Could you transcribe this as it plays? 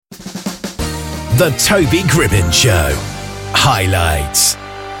The Toby Gribbin Show. Highlights.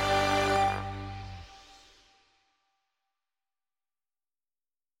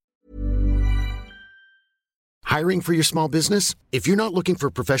 Hiring for your small business? If you're not looking for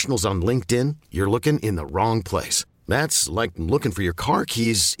professionals on LinkedIn, you're looking in the wrong place. That's like looking for your car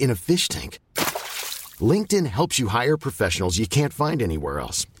keys in a fish tank. LinkedIn helps you hire professionals you can't find anywhere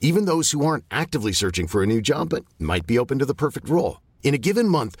else, even those who aren't actively searching for a new job but might be open to the perfect role. In a given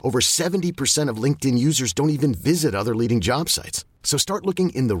month, over 70% of LinkedIn users don't even visit other leading job sites. So start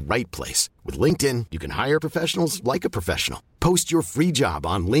looking in the right place. With LinkedIn, you can hire professionals like a professional. Post your free job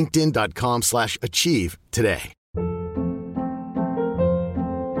on linkedin.com/achieve today.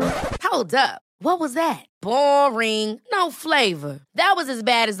 Hold up. What was that? Boring. No flavor. That was as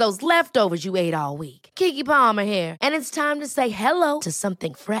bad as those leftovers you ate all week. Keke Palmer here, and it's time to say hello to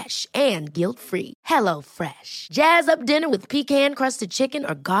something fresh and guilt-free. Hello Fresh. Jazz up dinner with pecan-crusted chicken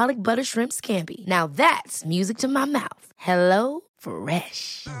or garlic butter shrimp scampi. Now that's music to my mouth. Hello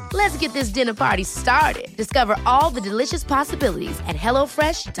Fresh. Let's get this dinner party started. Discover all the delicious possibilities at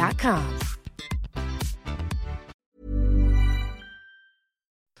hellofresh.com.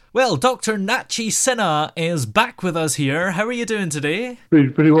 Well, Dr. Nachi Sinha is back with us here. How are you doing today?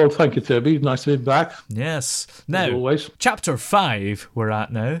 Pretty well, thank you, Toby. Nice to be back. Yes. Now, as always. Chapter 5 we're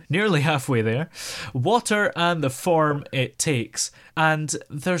at now, nearly halfway there. Water and the form it takes. And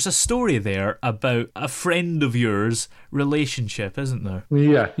there's a story there about a friend of yours' relationship, isn't there?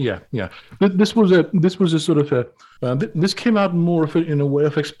 Yeah. This was a sort of a. This came out more of in a way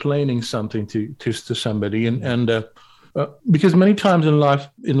of explaining something to somebody, and because many times in life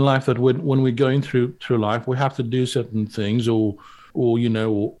that when we're going through life, we have to do certain things, or you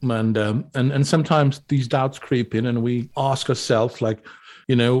know, and sometimes these doubts creep in, and we ask ourselves, like,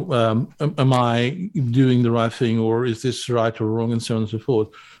 you know, am I doing the right thing, or is this right or wrong, and so on and so forth.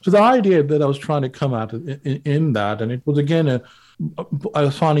 So the idea that I was trying to come at in that, and it was again I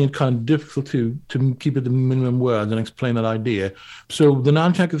was finding it kind of difficult to keep it the minimum words and explain that idea. So the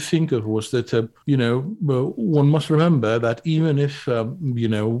analogy I could think of was that, you know, one must remember that even if, you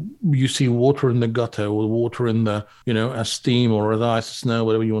know, you see water in the gutter or water in the, you know, as steam or as ice, snow,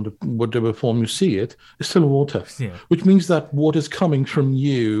 whatever form you see it, it's still water. Yeah. Which means that what is coming from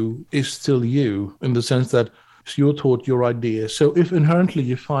you is still you, in the sense that it's your thought, your idea. So if inherently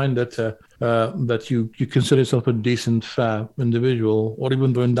you find that that you consider yourself a decent, fair individual, or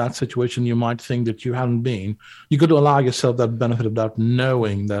even though in that situation you might think that you haven't been, you got to allow yourself that benefit of doubt,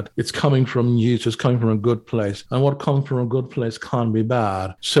 knowing that it's coming from you, so it's coming from a good place. And what comes from a good place can't be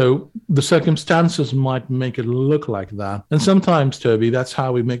bad. So the circumstances might make it look like that. And sometimes, Toby, that's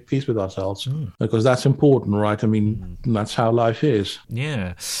how we make peace with ourselves, because that's important, right? I mean, that's how life is.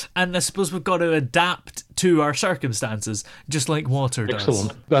 Yeah. And I suppose we've got to adapt to our circumstances, just like water does.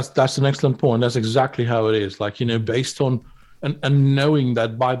 Excellent. That's an excellent point. That's exactly how it is. Like, you know, based on and knowing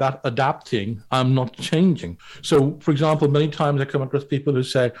that by that adapting, I'm not changing. So, for example, many times I come across people who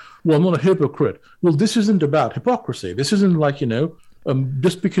say, well, I'm not a hypocrite. Well, this isn't about hypocrisy. This isn't like, you know,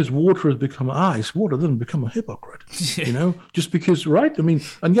 just because water has become ice, water doesn't become a hypocrite. You know, just because, right? I mean,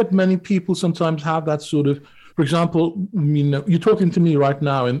 and yet many people sometimes have that sort of, for example, you know, you're talking to me right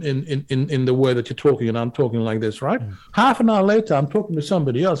now in the way that you're talking, and I'm talking like this, right? Half an hour later, I'm talking to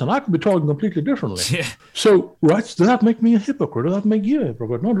somebody else, and I could be talking completely differently. Yeah. So, right, does that make me a hypocrite? Does that make you a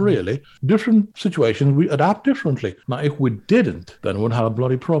hypocrite? Not really. Different situations, we adapt differently. Now, if we didn't, then we'd have a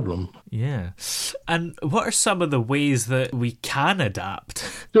bloody problem. Yeah. And what are some of the ways that we can adapt?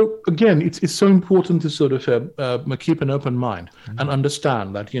 So, again, it's so important to sort of keep an open mind and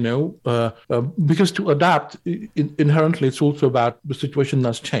understand that, you know, because to adapt, inherently, it's also about the situation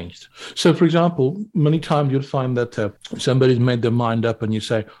that's changed. So, for example, many times you'll find that somebody's made their mind up, and you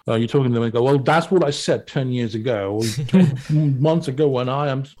say, you're talking to them and go, well, that's what I said 10 years ago, or 2 months ago, when I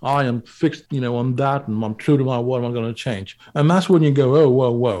am fixed, you know, on that, and I'm true to my word, I'm going to change. And that's when you go, oh,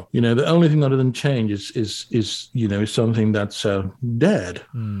 whoa. You know, the only thing that doesn't change is you know, something that's dead,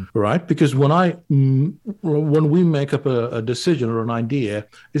 right? Because when we make up a decision or an idea,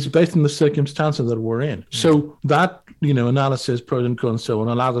 it's based on the circumstances that we're in. So that, you know, analysis, pros and cons, so on,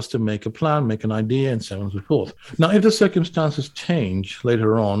 allows us to make a plan, make an idea, and so on and so forth. Now, if the circumstances change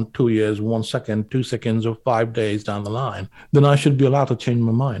later on, 2 years, 1 second, 2 seconds, or 5 days down the line, then I should be allowed to change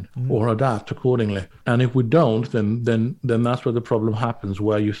my mind or adapt accordingly. And if we don't, then that's where the problem happens,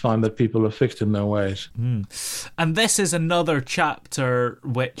 where you find that people are fixed in their ways. And this is another chapter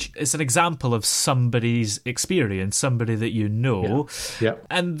which is an example of somebody's experience, somebody that you know. Yeah.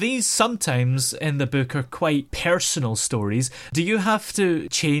 And these sometimes in the book are quite personal stories. Do you have to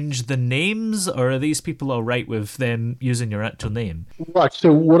change the names, or are these people all right with them using your actual name? Right.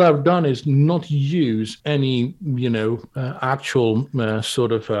 So what I've done is not use any, actual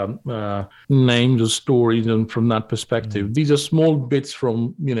sort of names or stories, and from that perspective, these are small bits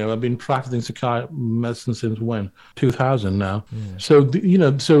from, I've been practicing psychiatric medicine since when? 2000 now. Yeah.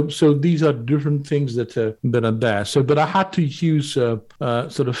 So so these are different things that are there. So, but I had to use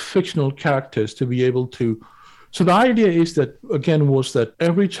sort of fictional characters to be able to. So the idea is that, again, was that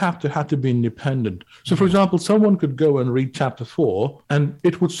every chapter had to be independent. So, for example, someone could go and read chapter 4 and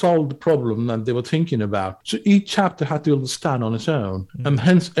it would solve the problem that they were thinking about. So each chapter had to stand on its own. And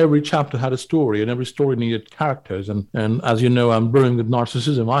hence every chapter had a story, and every story needed characters. And as you know, I'm brewing with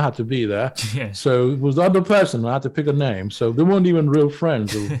narcissism. I had to be there. Yeah. So it was the other person. I had to pick a name. So they weren't even real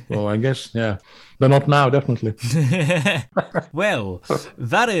friends. Or I guess, yeah. They're not now, definitely. Well,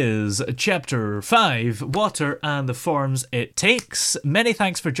 that is Chapter 5, Water and the Forms It Takes. Many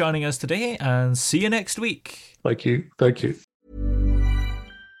thanks for joining us today, and see you next week. Thank you.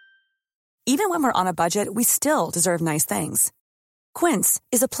 Even when we're on a budget, we still deserve nice things. Quince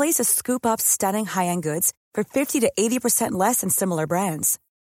is a place to scoop up stunning high-end goods for 50 to 80% less than similar brands.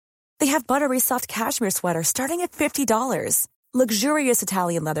 They have buttery soft cashmere sweaters starting at $50. Luxurious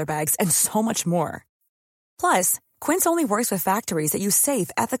Italian leather bags, and so much more. Plus, Quince only works with factories that use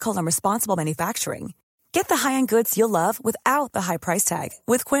safe, ethical, and responsible manufacturing. Get the high-end goods you'll love without the high price tag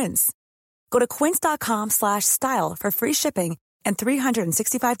with Quince. Go to quince.com/style for free shipping and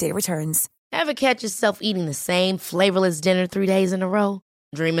 365-day returns. Ever catch yourself eating the same flavorless dinner 3 days in a row?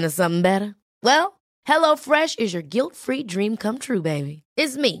 Dreaming of something better? Well, HelloFresh is your guilt-free dream come true, baby.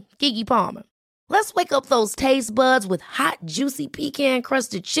 It's me, Keke Palmer. Let's wake up those taste buds with hot, juicy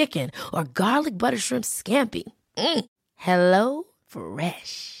pecan-crusted chicken or garlic butter shrimp scampi. Hello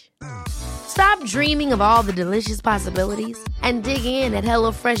Fresh. Stop dreaming of all the delicious possibilities and dig in at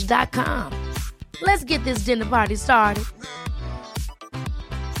HelloFresh.com. Let's get this dinner party started.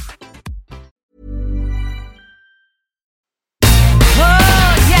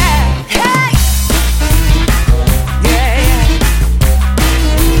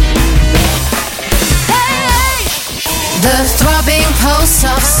 The throbbing pulse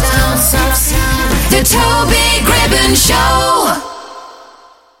of sound. The Toby Gribbon Show.